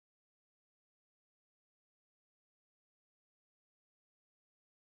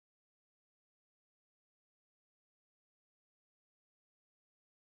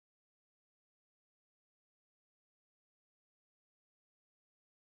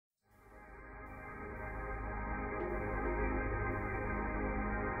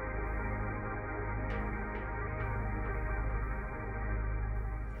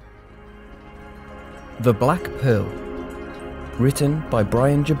The Black Pearl. Written by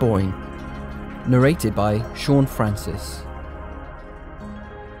Brian Jaboyne. Narrated by Sean Francis.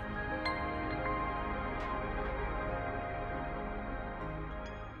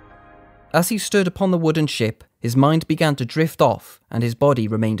 As he stood upon the wooden ship, his mind began to drift off and his body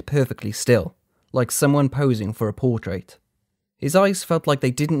remained perfectly still, like someone posing for a portrait. His eyes felt like they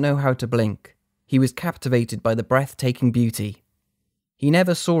didn't know how to blink. He was captivated by the breathtaking beauty. He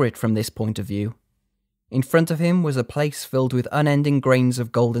never saw it from this point of view. In front of him was a place filled with unending grains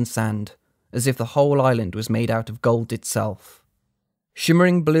of golden sand, as if the whole island was made out of gold itself.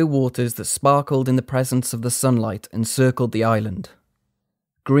 Shimmering blue waters that sparkled in the presence of the sunlight encircled the island.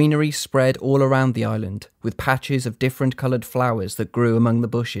 Greenery spread all around the island, with patches of different coloured flowers that grew among the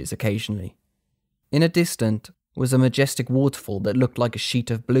bushes occasionally. In a distance was a majestic waterfall that looked like a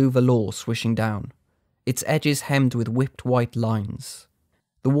sheet of blue velour swishing down, its edges hemmed with whipped white lines.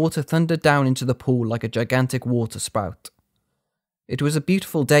 The water thundered down into the pool like a gigantic water spout. It was a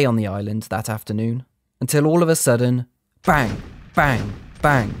beautiful day on the island that afternoon, until all of a sudden, bang, bang,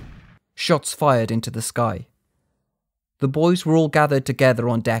 bang, shots fired into the sky. The boys were all gathered together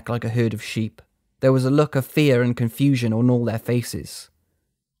on deck like a herd of sheep. There was a look of fear and confusion on all their faces.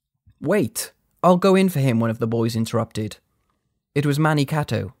 "Wait, I'll go in for him," one of the boys interrupted. It was Manny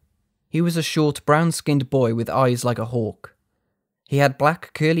Cato. He was a short, brown-skinned boy with eyes like a hawk. He had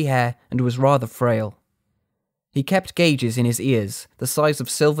black, curly hair and was rather frail. He kept gauges in his ears, the size of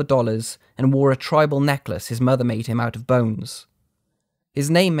silver dollars, and wore a tribal necklace his mother made him out of bones. His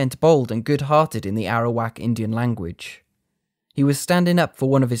name meant bold and good-hearted in the Arawak Indian language. He was standing up for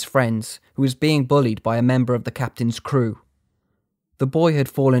one of his friends, who was being bullied by a member of the captain's crew. The boy had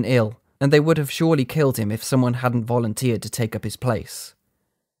fallen ill, and they would have surely killed him if someone hadn't volunteered to take up his place.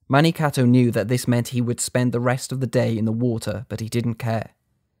 Manny Cato knew that this meant he would spend the rest of the day in the water, but he didn't care.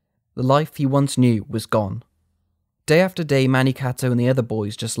 The life he once knew was gone. Day after day, Manny Cato and the other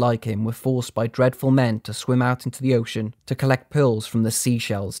boys just like him were forced by dreadful men to swim out into the ocean to collect pearls from the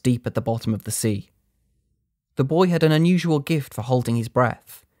seashells deep at the bottom of the sea. The boy had an unusual gift for holding his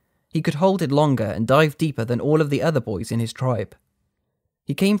breath. He could hold it longer and dive deeper than all of the other boys in his tribe.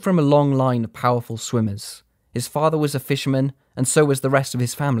 He came from a long line of powerful swimmers. His father was a fisherman, and so was the rest of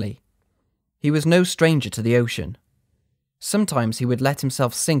his family. He was no stranger to the ocean. Sometimes he would let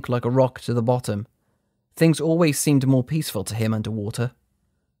himself sink like a rock to the bottom. Things always seemed more peaceful to him underwater.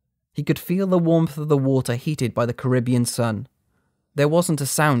 He could feel the warmth of the water heated by the Caribbean sun. There wasn't a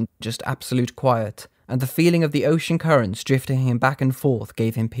sound, just absolute quiet, and the feeling of the ocean currents drifting him back and forth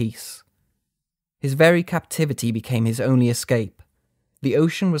gave him peace. His very captivity became his only escape. The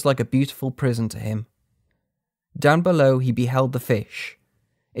ocean was like a beautiful prison to him. Down below he beheld the fish.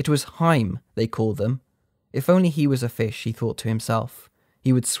 It was Haim, they called them. If only he was a fish, he thought to himself,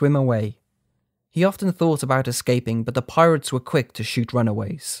 he would swim away. He often thought about escaping, but the pirates were quick to shoot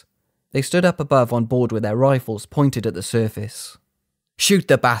runaways. They stood up above on board with their rifles pointed at the surface. "Shoot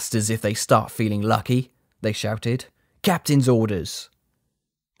the bastards if they start feeling lucky," they shouted. "Captain's orders."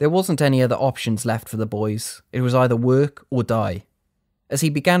 There wasn't any other options left for the boys. It was either work or die. As he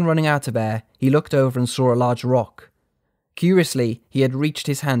began running out of air, he looked over and saw a large rock. Curiously, he had reached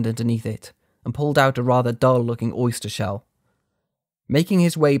his hand underneath it and pulled out a rather dull-looking oyster shell. Making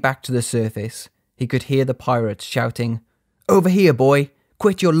his way back to the surface, he could hear the pirates shouting, "Over here, boy!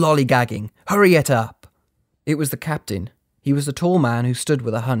 Quit your lollygagging! Hurry it up!" It was the captain. He was a tall man who stood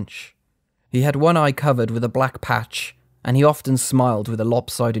with a hunch. He had one eye covered with a black patch, and he often smiled with a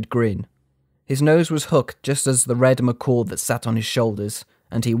lopsided grin. His nose was hooked just as the red macaw that sat on his shoulders,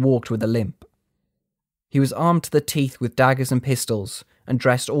 and he walked with a limp. He was armed to the teeth with daggers and pistols, and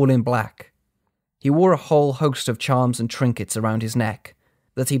dressed all in black. He wore a whole host of charms and trinkets around his neck,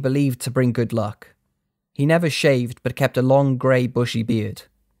 that he believed to bring good luck. He never shaved, but kept a long grey bushy beard.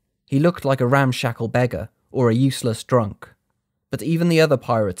 He looked like a ramshackle beggar, or a useless drunk. But even the other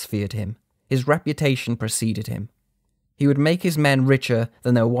pirates feared him. His reputation preceded him. He would make his men richer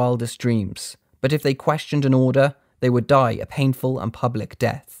than their wildest dreams, but if they questioned an order, they would die a painful and public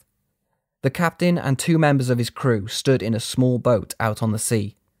death. The captain and 2 members of his crew stood in a small boat out on the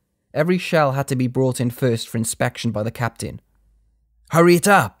sea. Every shell had to be brought in first for inspection by the captain. "Hurry it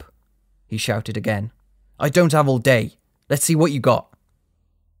up!" he shouted again. "I don't have all day. Let's see what you got."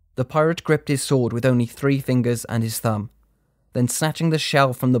 The pirate gripped his sword with only 3 fingers and his thumb. Then snatching the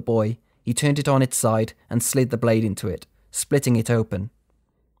shell from the boy, he turned it on its side and slid the blade into it, splitting it open.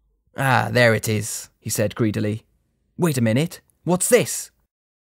 "Ah, there it is," he said greedily. "Wait a minute, what's this?"